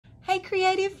Hey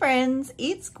creative friends,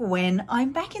 it's Gwen.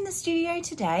 I'm back in the studio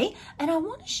today and I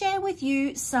want to share with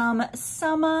you some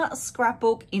summer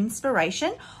scrapbook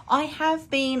inspiration. I have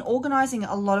been organizing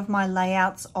a lot of my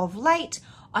layouts of late.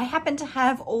 I happen to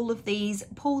have all of these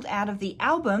pulled out of the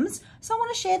albums, so I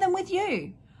want to share them with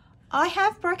you. I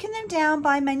have broken them down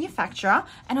by manufacturer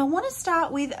and I want to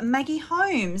start with Maggie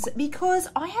Holmes because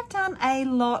I have done a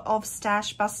lot of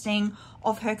stash busting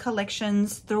of her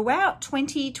collections throughout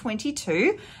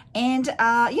 2022 and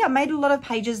yeah, made a lot of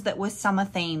pages that were summer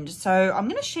themed. So I'm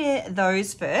going to share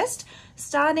those first,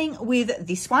 starting with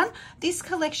this one. This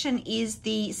collection is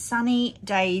the Sunny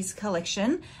Days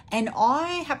collection and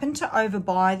I happened to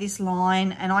overbuy this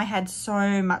line and I had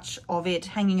so much of it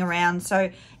hanging around. So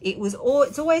it's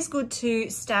always good to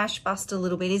stash bust a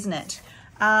little bit, isn't it?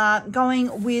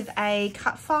 Going with a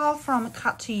cut file from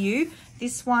Cut to You.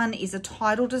 This one is a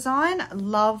title design.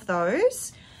 Love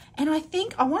those. And I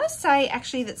think I want to say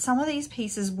actually that some of these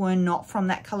pieces were not from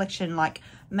that collection, like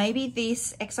maybe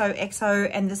this XOXO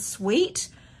and the Sweet,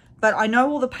 but I know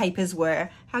all the papers were.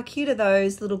 How cute are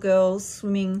those little girls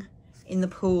swimming in the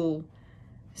pool?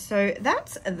 So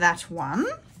that's that one.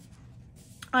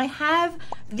 I have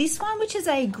this one, which is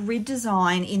a grid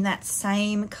design in that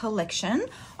same collection.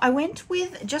 I went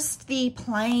with just the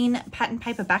plain pattern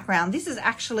paper background. This is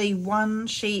actually one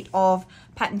sheet of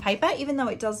pattern paper, even though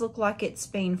it does look like it's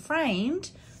been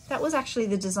framed. That was actually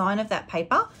the design of that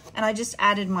paper. And I just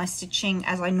added my stitching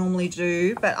as I normally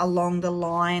do, but along the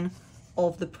line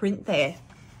of the print there.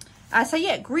 So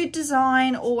yeah, grid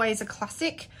design, always a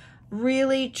classic.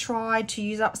 Really tried to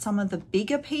use up some of the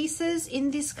bigger pieces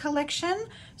in this collection.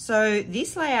 So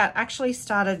this layout actually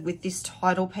started with this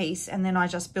title piece and then I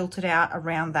just built it out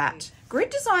around that. Grid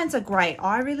designs are great.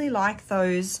 I really like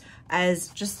those as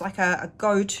just like a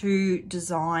go-to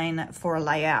design for a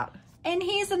layout. And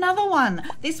here's another one.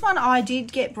 This one I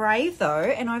did get brave though,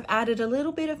 and I've added a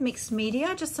little bit of mixed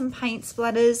media, just some paint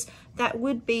splatters. That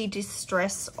would be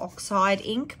Distress Oxide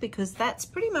ink because that's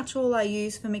pretty much all I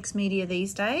use for mixed media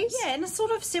these days. Yeah, in a sort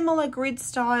of similar grid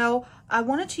style, I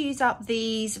wanted to use up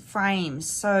these frames.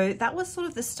 So that was sort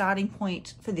of the starting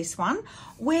point for this one.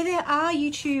 Where there are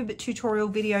YouTube tutorial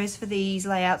videos for these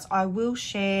layouts, I will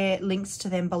share links to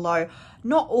them below.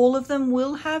 Not all of them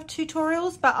will have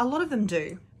tutorials, but a lot of them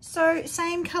do. So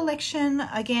same collection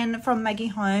again from Maggie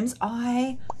Holmes.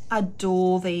 I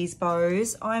adore these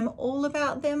bows. I'm all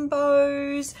about them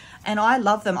bows and I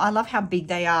love them. I love how big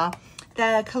they are.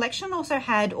 The collection also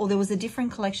had, or there was a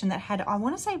different collection that had, I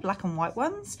want to say black and white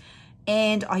ones,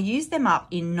 and I used them up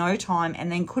in no time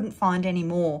and then couldn't find any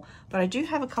more. But I do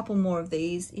have a couple more of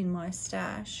these in my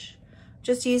stash.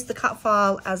 Just use the cut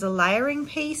file as a layering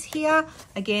piece here.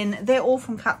 Again, they're all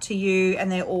from Cut to You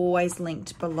and they're always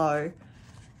linked below.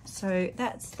 So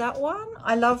that's that one.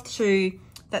 I love too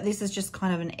that this is just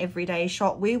kind of an everyday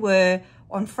shot. We were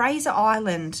on Fraser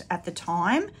Island at the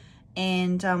time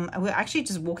and we're actually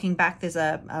just walking back. There's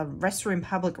a restroom,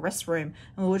 public restroom,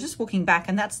 and we were just walking back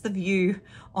and that's the view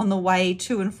on the way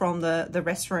to and from the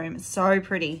restroom. It's so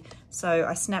pretty. So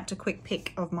I snapped a quick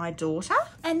pic of my daughter.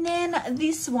 And then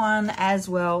this one as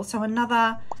well. So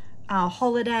another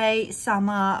holiday,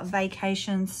 summer,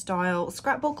 vacation style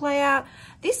scrapbook layout.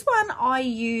 This one I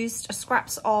used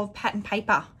scraps of pattern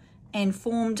paper and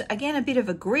formed again a bit of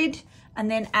a grid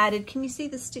and then added, can you see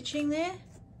the stitching there?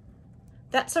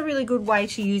 That's a really good way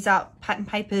to use up pattern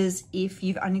papers if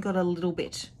you've only got a little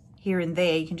bit here and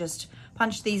there. You can just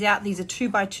punch these out. These are 2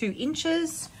 by 2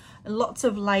 inches, lots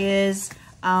of layers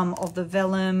of the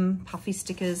vellum, puffy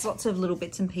stickers, lots of little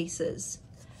bits and pieces.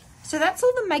 So that's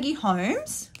all the Maggie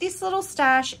Holmes. This little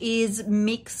stash is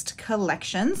mixed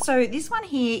collection. So this one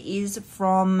here is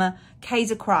from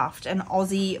Kaiser Craft, an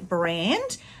Aussie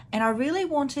brand. And I really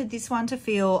wanted this one to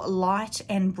feel light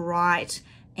and bright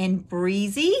and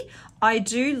breezy. I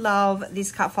do love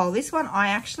this cut file. This one I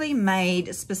actually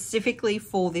made specifically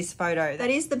for this photo. That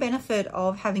is the benefit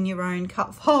of having your own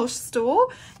cut file store.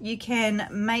 You can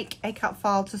make a cut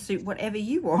file to suit whatever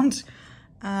you want.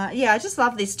 Yeah, I just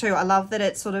love this too. I love that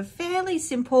it's sort of fairly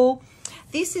simple.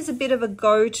 This is a bit of a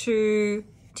go-to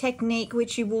technique,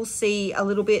 which you will see a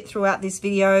little bit throughout this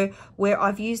video, where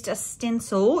I've used a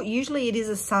stencil. Usually it is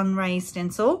a sun ray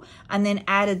stencil, and then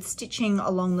added stitching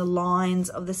along the lines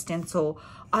of the stencil.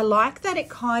 I like that it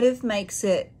kind of makes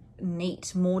it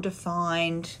neat, more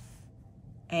defined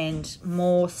and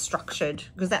more structured,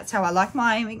 because that's how I like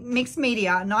my mixed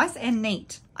media, nice and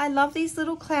neat. I love these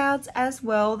little clouds as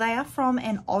well. They are from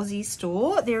an Aussie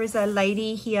store. There is a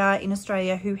lady here in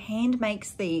Australia who hand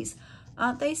makes these.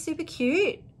 Aren't they super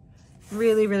cute?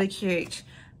 Really, really cute.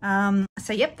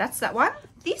 So yep, that's that one.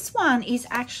 This one is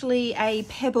actually a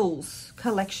Pebbles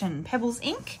collection, Pebbles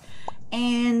ink.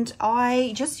 And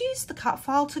I just used the cut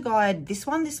file to guide this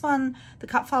one. The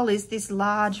cut file is this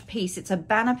large piece. It's a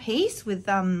banner piece with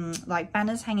like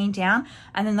banners hanging down.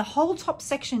 And then the whole top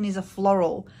section is a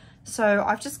floral. So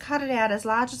I've just cut it out as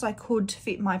large as I could to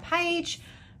fit my page,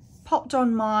 popped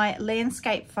on my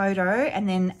landscape photo, and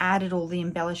then added all the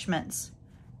embellishments.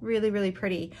 Really, really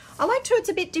pretty. I like to, it's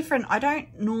a bit different. I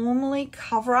don't normally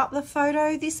cover up the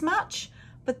photo this much,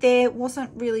 but there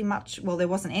wasn't really much, well, there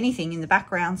wasn't anything in the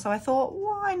background, so I thought,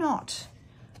 why not?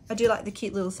 I do like the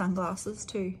cute little sunglasses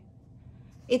too.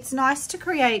 It's nice to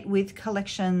create with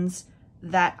collections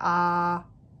that are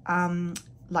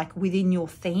like within your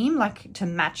theme, like to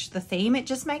match the theme. It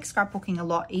just makes scrapbooking a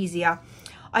lot easier.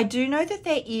 I do know that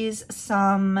there is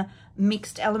some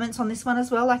mixed elements on this one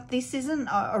as well. Like this isn't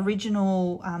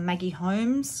original Maggie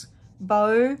Holmes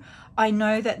bow. I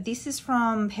know that this is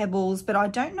from Pebbles, but I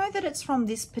don't know that it's from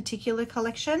this particular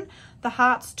collection. The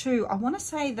hearts too, I want to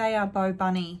say they are Bow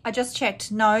Bunny. I just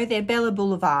checked. No, they're Bella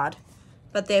Boulevard,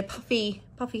 but they're puffy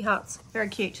hearts. Very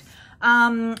cute.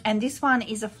 And this one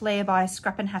is a flare by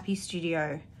Scrap and Happy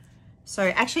Studio. So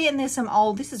actually, and there's some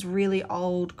old, this is really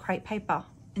old crepe paper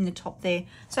in the top there.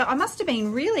 So I must have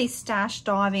been really stash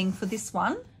diving for this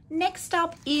one. Next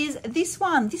up is this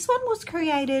one. This one was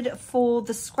created for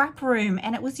the scrap room,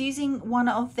 and it was using one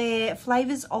of their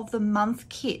flavors of the month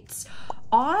kits.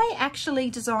 I actually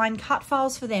designed cut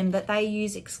files for them that they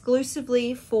use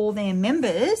exclusively for their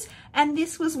members, and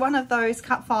this was one of those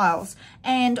cut files.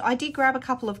 And I did grab a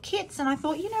couple of kits, and I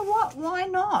thought, you know what, why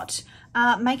not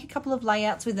make a couple of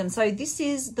layouts with them. So this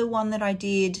is the one that I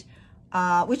did,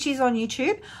 which is on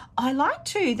YouTube. I like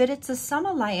too that it's a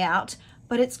summer layout,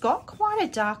 but it's got quite a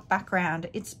dark background.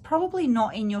 It's probably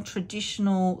not in your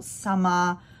traditional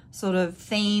summer sort of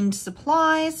themed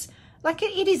supplies. Like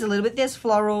it is a little bit, there's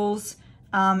florals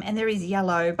and there is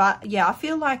yellow, but yeah, I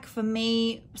feel like for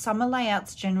me, summer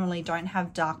layouts generally don't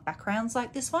have dark backgrounds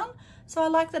like this one. So I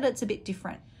like that it's a bit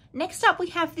different. Next up, we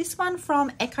have this one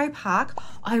from Echo Park.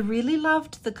 I really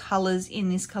loved the colors in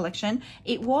this collection.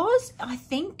 It was, I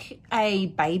think, a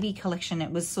baby collection.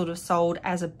 It was sort of sold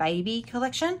as a baby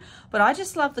collection, but I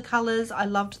just love the colors. I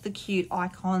loved the cute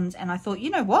icons, and I thought, you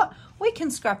know what? We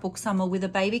can scrapbook summer with a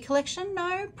baby collection,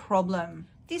 no problem.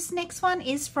 This next one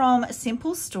is from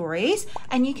Simple Stories,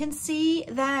 and you can see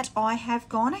that I have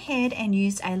gone ahead and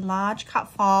used a large cut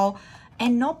file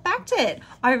and not backed it.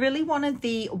 I really wanted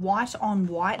the white on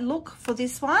white look for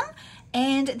this one.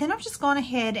 And then I've just gone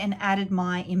ahead and added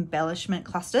my embellishment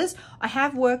clusters. I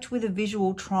have worked with a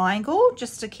visual triangle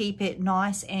just to keep it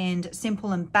nice and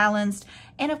simple and balanced.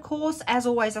 And of course, as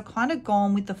always, I've kind of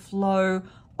gone with the flow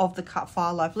of the cut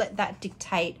file. I've let that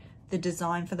dictate the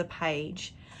design for the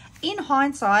page. In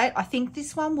hindsight, I think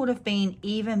this one would have been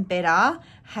even better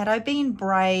had I been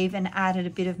brave and added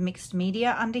a bit of mixed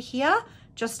media under here,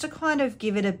 just to kind of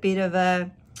give it a bit of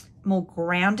a more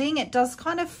grounding. It does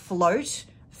kind of float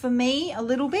for me a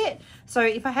little bit. So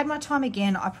if I had my time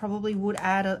again, I probably would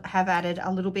have added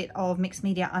a little bit of mixed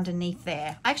media underneath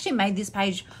there. I actually made this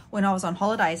page when I was on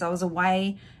holidays. I was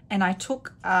away and I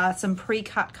took some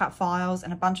pre-cut cut files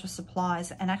and a bunch of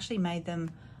supplies and actually made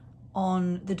them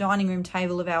on the dining room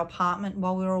table of our apartment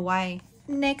while we were away.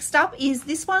 Next up is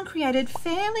this one created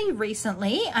fairly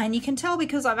recently, and you can tell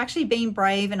because I've actually been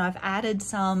brave and I've added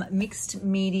some mixed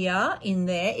media in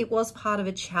there. It was part of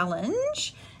a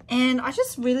challenge, and I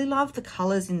just really love the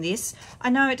colors in this. I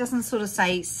know it doesn't sort of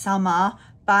say summer,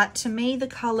 but to me the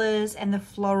colors and the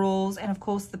florals and of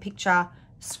course the picture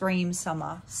scream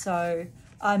summer. So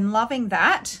I'm loving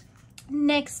that.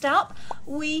 Next up,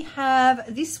 we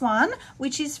have this one,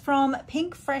 which is from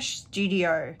Pink Fresh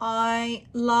Studio. I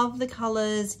love the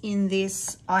colors in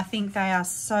this. I think they are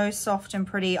so soft and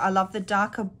pretty. I love the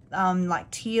darker like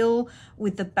teal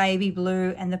with the baby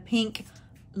blue and the pink.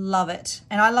 Love it.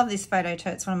 And I love this photo too.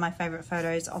 It's one of my favorite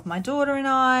photos of my daughter and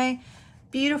I.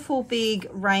 Beautiful big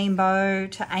rainbow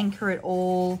to anchor it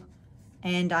all.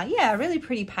 And yeah, a really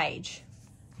pretty page.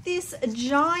 This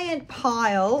giant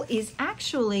pile is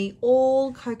actually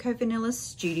all Cocoa Vanilla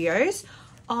Studios.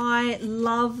 I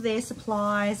love their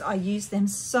supplies. I use them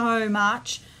so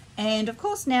much. And of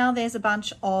course now there's a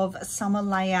bunch of summer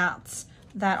layouts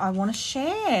that I want to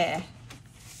share.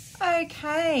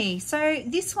 Okay, so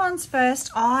this one's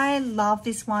first. I love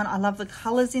this one. I love the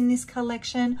colors in this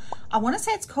collection. I want to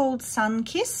say it's called Sun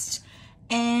Kissed,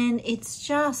 and it's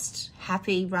just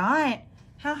happy, right?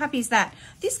 How happy is that?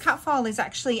 This cut file is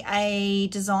actually a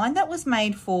design that was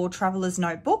made for Traveler's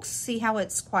Notebooks. See how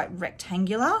it's quite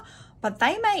rectangular, but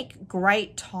they make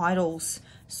great titles.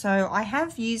 So I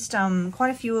have used quite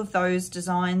a few of those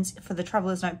designs for the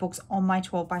Traveler's Notebooks on my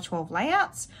 12 by 12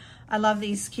 layouts. I love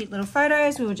these cute little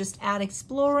photos. We were just out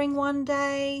exploring one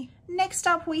day. Next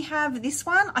up we have this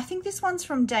one. I think this one's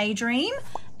from Daydream,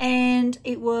 and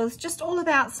it was just all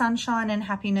about sunshine and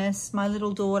happiness. My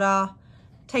little daughter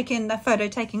the photo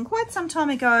taken quite some time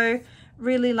ago.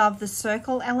 Really love the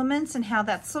circle elements and how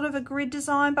that's sort of a grid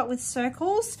design but with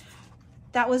circles.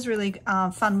 That was really a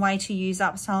fun way to use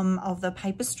up some of the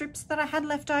paper strips that I had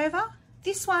left over.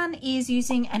 This one is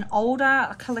using an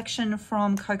older collection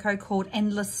from Coco called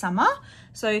Endless Summer.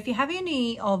 So if you have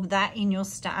any of that in your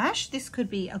stash, this could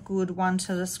be a good one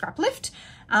to scrap lift.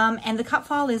 And the cut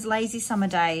file is Lazy Summer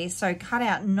Days, so cut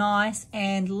out nice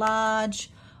and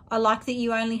large. I like that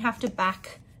you only have to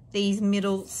back these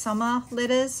middle summer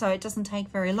letters, so it doesn't take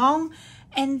very long.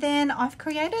 And then I've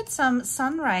created some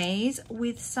sun rays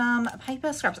with some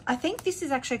paper scraps. I think this is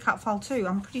actually a cut file too,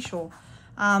 I'm pretty sure.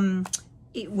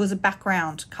 It was a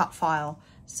background cut file,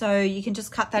 so you can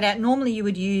just cut that out. Normally you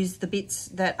would use the bits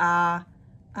that are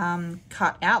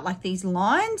cut out, like these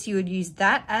lines, you would use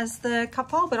that as the cut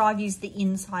file, but I've used the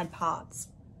inside parts.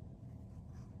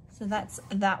 So that's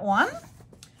that one.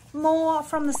 More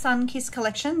from the Sun Kiss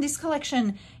collection. This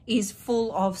collection is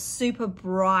full of super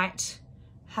bright,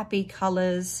 happy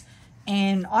colors,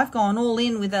 and I've gone all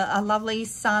in with a lovely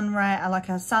sun ray, like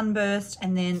a sunburst,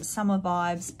 and then summer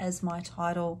vibes as my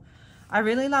title. I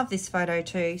really love this photo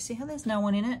too. See how there's no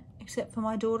one in it except for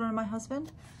my daughter and my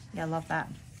husband? Yeah, I love that.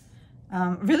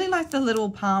 Really like the little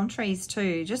palm trees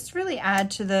too. Just really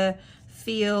add to the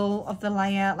feel of the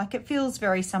layout. Like it feels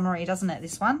very summery, doesn't it,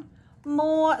 this one?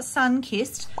 More Sun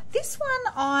Kissed. This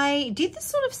one, I did the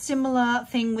sort of similar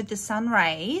thing with the sun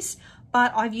rays,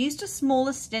 but I've used a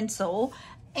smaller stencil,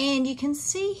 and you can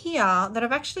see here that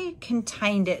I've actually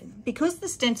contained it. Because the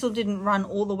stencil didn't run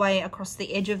all the way across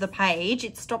the edge of the page,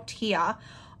 it stopped here.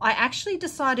 I actually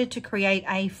decided to create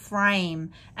a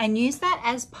frame and use that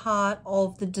as part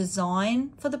of the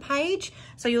design for the page.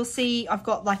 So you'll see I've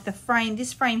got like the frame,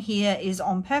 this frame here is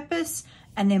on purpose,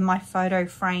 and then my photo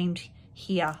framed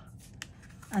here.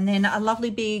 And then a lovely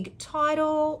big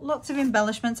title, lots of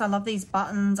embellishments. I love these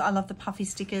buttons. I love the puffy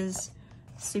stickers,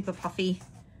 super puffy.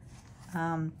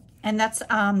 And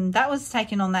that was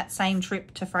taken on that same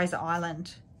trip to Fraser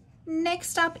Island.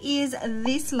 Next up is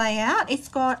this layout. It's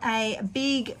got a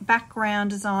big background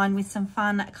design with some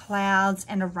fun clouds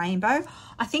and a rainbow.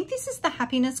 I think this is the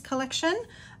Happiness collection.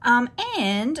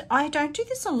 And I don't do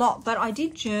this a lot, but I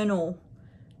did journal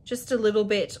just a little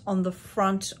bit on the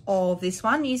front of this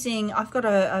one using, I've got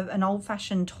an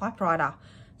old-fashioned typewriter.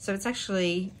 So it's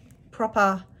actually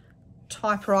proper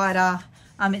typewriter.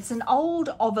 It's an old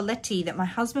Ovoletti that my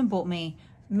husband bought me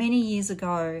many years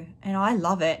ago, and I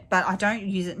love it, but I don't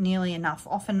use it nearly enough.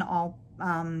 Often I'll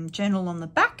journal on the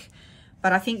back,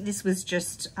 but I think this was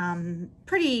just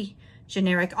pretty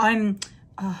generic. I'm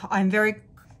very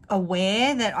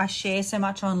aware that I share so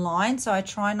much online, so I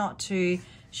try not to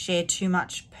share too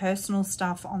much personal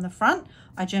stuff on the front.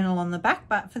 I journal on the back,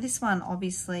 but for this one,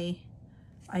 obviously,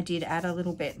 I did add a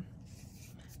little bit.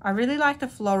 I really like the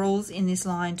florals in this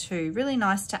line too. Really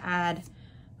nice to add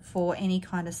for any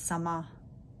kind of summer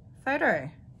photo.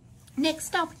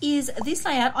 Next up is this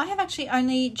layout. I have actually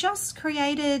only just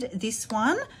created this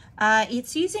one.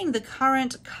 It's using the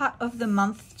current cut of the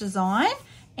month design,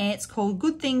 and it's called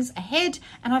Good Things Ahead.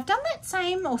 And I've done that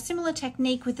same or similar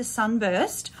technique with the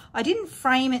sunburst. I didn't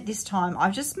frame it this time.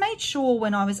 I've just made sure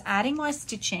when I was adding my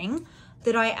stitching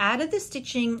that I added the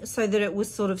stitching so that it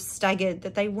was sort of staggered,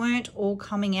 that they weren't all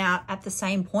coming out at the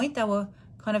same point. They were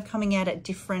kind of coming out at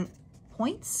different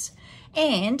points.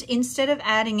 And instead of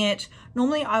adding it,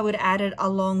 normally I would add it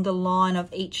along the line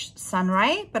of each sun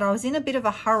ray, but I was in a bit of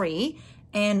a hurry,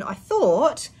 and I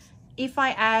thought if I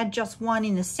add just one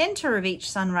in the center of each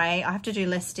sun ray, I have to do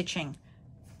less stitching.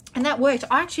 And that worked.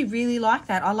 I actually really like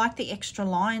that. I like the extra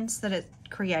lines that it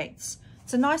creates.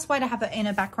 It's a nice way to have it in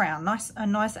a background, a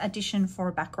nice addition for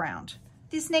a background.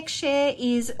 This next share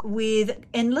is with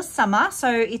Endless Summer.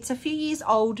 So it's a few years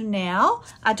old now.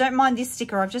 I don't mind this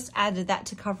sticker. I've just added that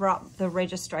to cover up the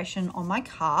registration on my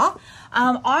car.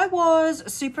 I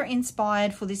was super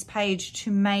inspired for this page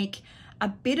to make a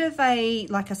bit of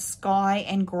like a sky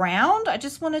and ground. I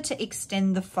just wanted to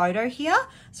extend the photo here.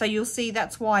 So you'll see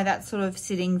that's why that's sort of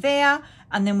sitting there.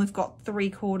 And then we've got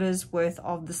 3/4 worth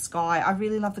of the sky. I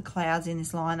really love the clouds in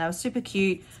this line. They were super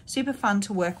cute, super fun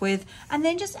to work with. And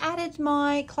then just added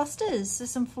my clusters. So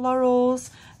some florals,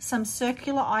 some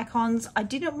circular icons. I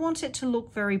didn't want it to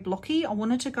look very blocky. I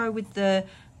wanted to go with the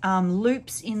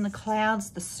loops in the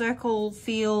clouds, the circle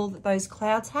feel that those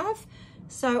clouds have.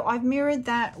 So I've mirrored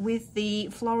that with the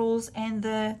florals and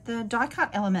the die cut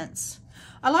elements.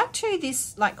 I like too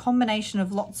this like combination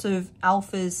of lots of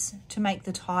alphas to make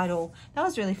the title. That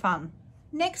was really fun.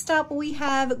 Next up we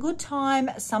have Good Time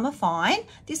Summer Fine.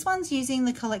 This one's using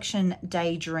the collection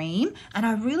Daydream, and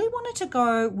I really wanted to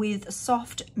go with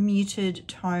soft muted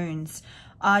tones.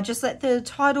 Just let the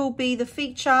title be the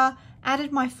feature,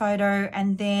 added my photo,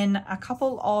 and then a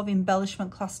couple of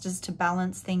embellishment clusters to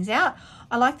balance things out.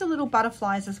 I like the little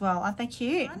butterflies as well. Aren't they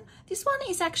cute? This one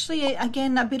is actually,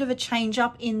 again, a bit of a change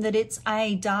up in that it's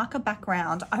a darker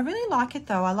background. I really like it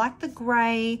though. I like the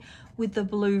grey with the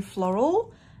blue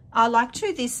floral. I like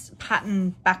too this pattern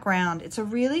background. It's a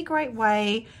really great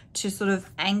way to sort of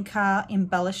anchor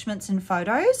embellishments in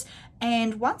photos.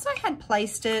 And once I had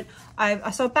placed it, I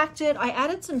backed it, I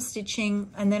added some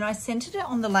stitching, and then I centered it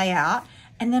on the layout,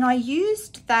 and then I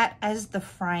used that as the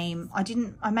frame.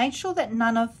 I made sure that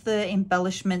none of the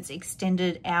embellishments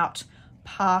extended out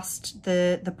past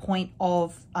the point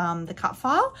of the cut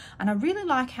file, and I really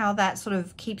like how that sort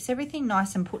of keeps everything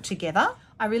nice and put together.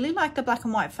 I really like the black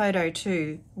and white photo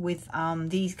too with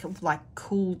these like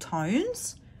cool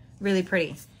tones, really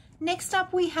pretty. Next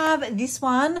up we have this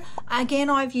one. Again,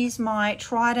 I've used my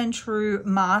tried and true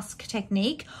mask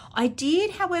technique. I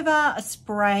did, however,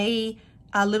 spray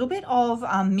a little bit of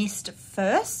mist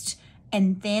first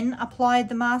and then applied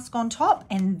the mask on top,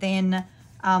 and then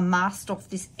masked off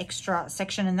this extra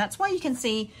section. And that's why you can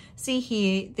see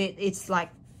here that it's like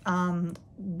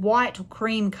white or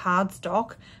cream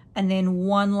cardstock, and then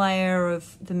one layer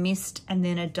of the mist and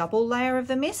then a double layer of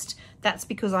the mist. That's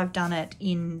because I've done it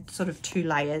in sort of 2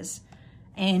 layers.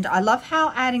 And I love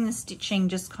how adding the stitching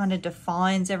just kind of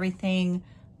defines everything,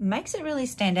 makes it really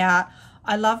stand out.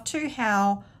 I love too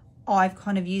how I've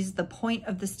kind of used the point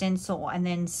of the stencil and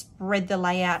then spread the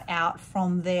layout out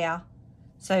from there.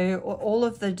 So all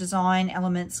of the design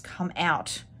elements come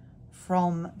out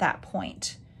from that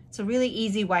point. It's a really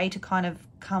easy way to kind of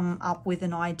come up with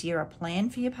an idea, a plan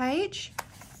for your page.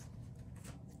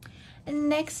 And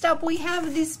next up we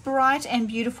have this bright and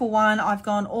beautiful one. I've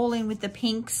gone all in with the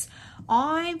pinks.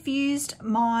 I've used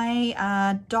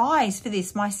my dies for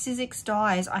this, my Sizzix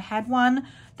dies. I had one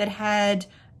that had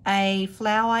a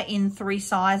flower in 3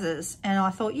 sizes, and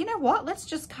I thought, you know what, let's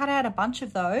just cut out a bunch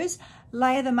of those,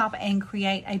 layer them up and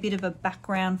create a bit of a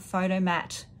background photo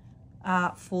mat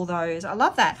for those. I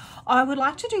love that. I would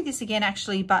like to do this again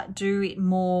actually, but do it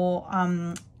more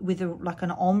with like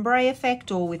an ombre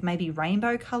effect, or with maybe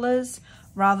rainbow colors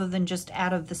rather than just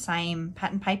out of the same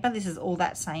pattern paper. This is all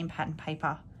that same pattern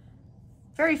paper.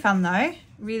 Very fun though.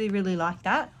 Really, really like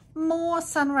that. More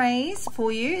sun rays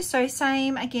for you. So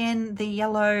same again, the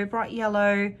yellow, bright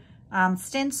yellow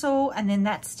stencil, and then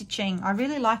that stitching. I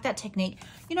really like that technique.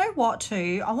 You know what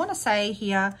too, I want to say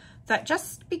here that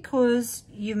just because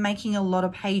you're making a lot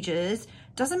of pages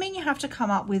doesn't mean you have to come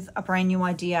up with a brand new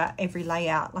idea every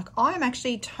layout. Like, I'm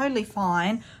actually totally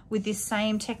fine with this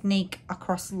same technique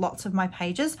across lots of my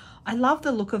pages. I love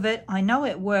the look of it. I know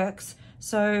it works.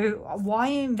 So why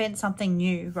invent something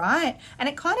new, right? And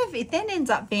it then ends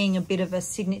up being a bit of a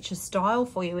signature style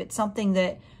for you. It's something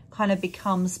that kind of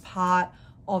becomes part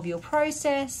of your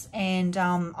process. And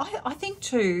I think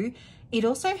too, it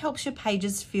also helps your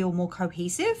pages feel more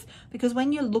cohesive, because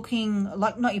when you're looking,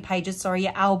 like, not your pages, sorry,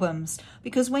 your albums,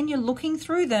 because when you're looking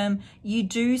through them, you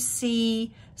do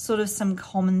see sort of some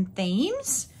common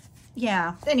themes.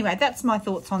 Yeah, anyway, that's my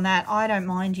thoughts on that. I don't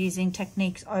mind using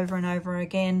techniques over and over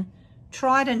again.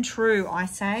 Tried and true, I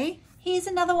say. Here's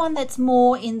another one that's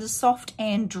more in the soft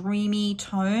and dreamy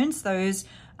tones, those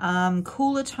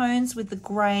cooler tones with the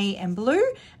grey and blue.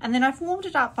 And then I've warmed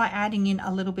it up by adding in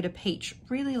a little bit of peach.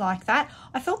 Really like that.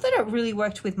 I felt that it really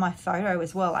worked with my photo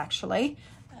as well, actually.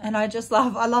 And I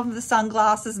love the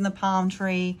sunglasses and the palm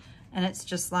tree. And it's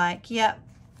just like, yep,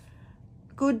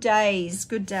 good days,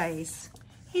 good days.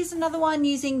 Here's another one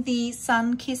using the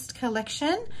Sun Kissed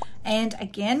collection. And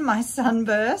again, my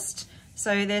sunburst.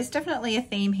 So there's definitely a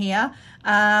theme here.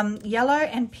 Yellow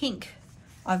and pink.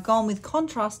 I've gone with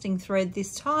contrasting thread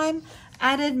this time,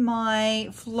 added my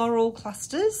floral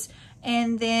clusters,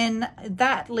 and then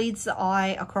that leads the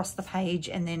eye across the page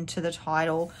and then to the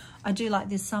title. I do like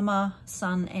this summer,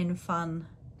 sun and fun.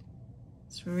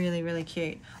 It's really, really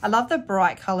cute. I love the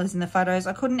bright colors in the photos.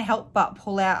 I couldn't help but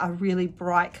pull out a really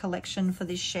bright collection for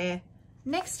this share.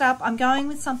 Next up, I'm going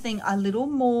with something a little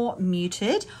more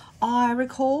muted. I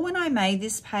recall when I made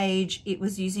this page, it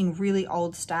was using really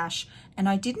old stash and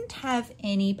I didn't have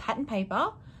any pattern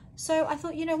paper. So I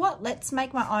thought, you know what, let's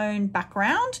make my own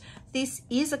background. This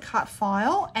is a cut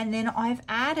file, and then I've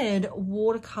added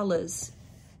watercolors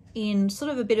in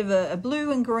sort of a bit of a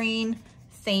blue and green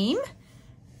theme.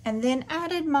 and then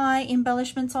added my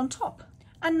embellishments on top.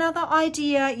 Another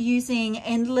idea using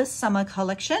Endless Summer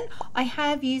Collection, I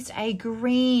have used a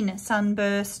green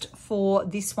sunburst for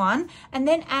this one and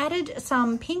then added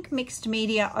some pink mixed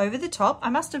media over the top. I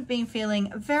must have been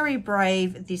feeling very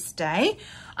brave this day.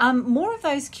 More of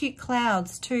those cute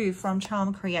clouds too from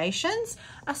Charm Creations,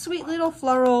 a sweet little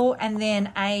floral, and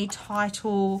then a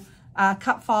title,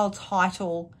 cut file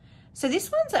title. So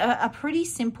this one's a pretty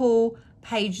simple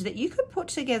page that you could put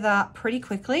together pretty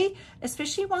quickly,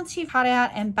 especially once you've cut out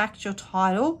and backed your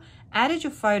title, added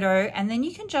your photo, and then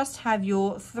you can just have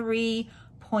your 3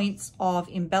 points of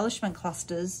embellishment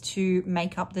clusters to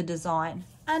make up the design.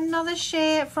 Another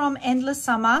share from Endless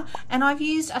Summer, and I've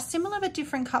used a similar but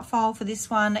different cut file for this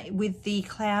one with the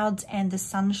clouds and the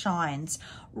sunshines.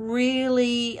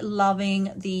 Really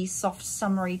loving the soft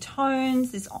summery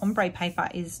tones. This ombre paper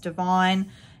is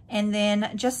divine. And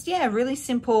then just, yeah, really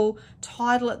simple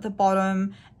title at the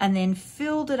bottom, and then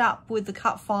filled it up with the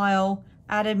cut file,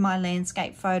 added my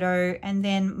landscape photo, and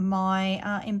then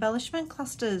my embellishment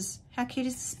clusters. How cute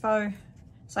is this bow?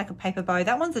 It's like a paper bow.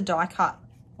 That one's a die cut,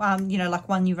 you know, like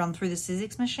one you run through the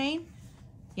Sizzix machine.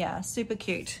 Yeah, super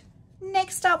cute.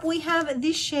 Next up, we have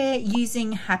this share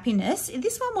using Happiness.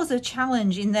 This one was a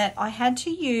challenge in that I had to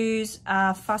use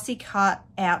a fussy cut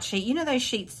out sheet. You know those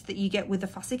sheets that you get with the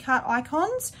fussy cut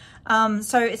icons?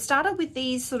 So it started with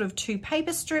these sort of 2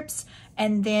 paper strips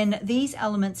and then these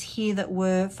elements here that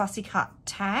were fussy cut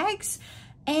tags.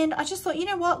 And I just thought, you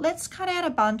know what, let's cut out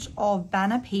a bunch of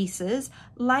banner pieces,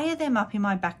 layer them up in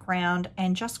my background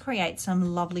and just create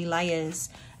some lovely layers.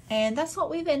 And that's what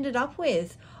we've ended up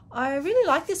with. I really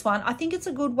like this one. I think it's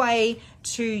a good way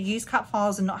to use cut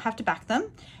files and not have to back them.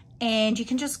 And you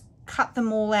can just cut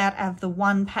them all out of the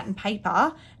one pattern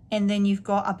paper, and then you've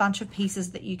got a bunch of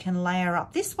pieces that you can layer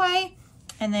up this way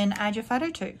and then add your photo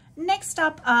to. Next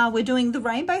up, we're doing the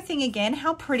rainbow thing again.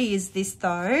 How pretty is this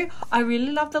though? I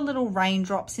really love the little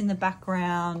raindrops in the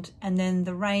background and then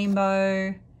the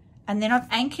rainbow. And then I've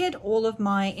anchored all of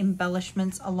my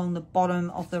embellishments along the bottom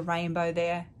of the rainbow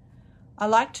there. I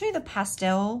like too the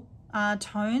pastel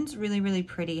tones, really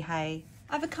pretty, hey.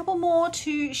 I have a couple more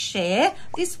to share.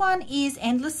 This one is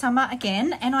Endless Summer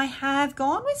again, and I have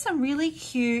gone with some really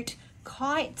cute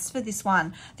kites for this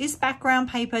one. This background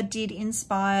paper did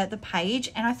inspire the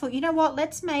page, and I thought, you know what,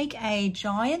 let's make a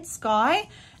giant sky,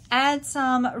 add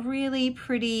some really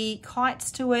pretty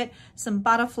kites to it, some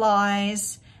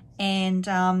butterflies, and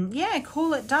yeah,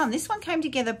 call it done. This one came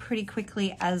together pretty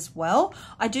quickly as well.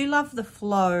 I do love the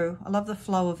flow. I love the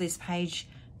flow of this page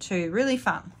too. Really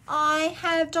fun. I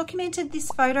have documented this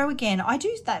photo again. I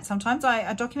do that sometimes.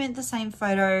 I document the same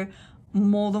photo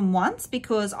more than once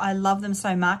because I love them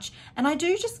so much, and I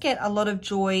do just get a lot of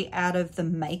joy out of the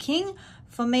making.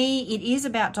 For me, it is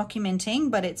about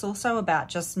documenting, but it's also about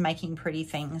just making pretty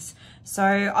things. So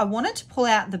I wanted to pull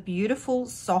out the beautiful,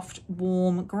 soft,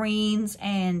 warm greens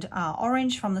and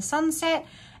orange from the sunset.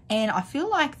 And I feel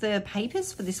like the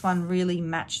papers for this one really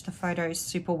match the photos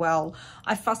super well.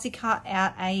 I fussy cut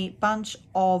out a bunch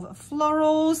of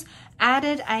florals,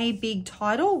 added a big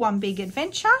title, One Big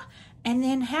Adventure. And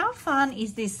then how fun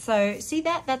is this? So see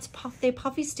that? They're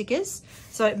puffy stickers.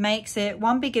 So it makes it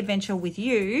One Big Adventure with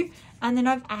you. And then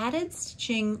I've added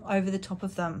stitching over the top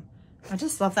of them. I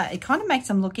just love that. It kind of makes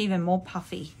them look even more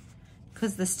puffy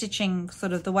because the stitching,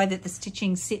 sort of the way that the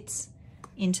stitching sits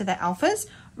into the alphas.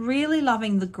 Really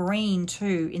loving the green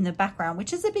too in the background,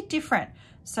 which is a bit different.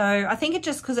 So I think it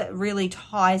just because it really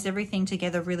ties everything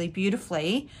together really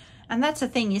beautifully. And that's the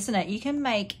thing, isn't it? You can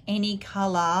make any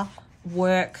color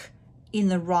work in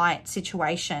the right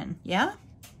situation, yeah?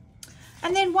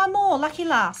 And then one more, lucky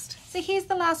last. So here's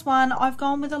the last one. I've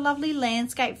gone with a lovely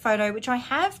landscape photo, which I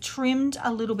have trimmed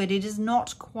a little bit. It is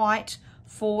not quite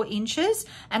 4 inches.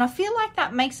 And I feel like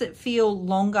that makes it feel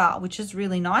longer, which is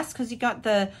really nice because you got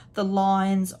the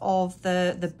lines of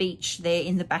the beach there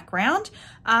in the background.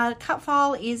 Cut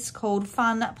file is called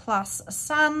Fun Plus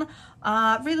Sun.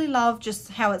 Really love just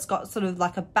how it's got sort of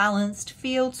like a balanced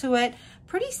feel to it.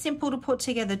 Pretty simple to put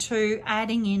together too,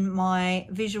 adding in my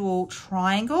visual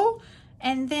triangle.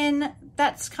 And then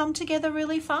that's come together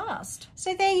really fast.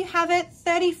 So there you have it,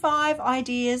 35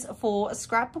 ideas for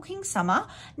scrapbooking summer.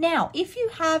 Now, if you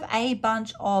have a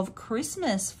bunch of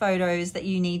Christmas photos that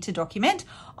you need to document,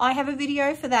 I have a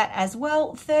video for that as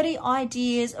well, 30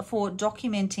 ideas for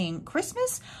documenting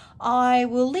Christmas. I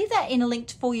will leave that in a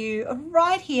link for you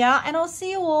right here, and I'll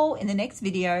see you all in the next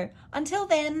video. Until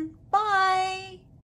then, bye.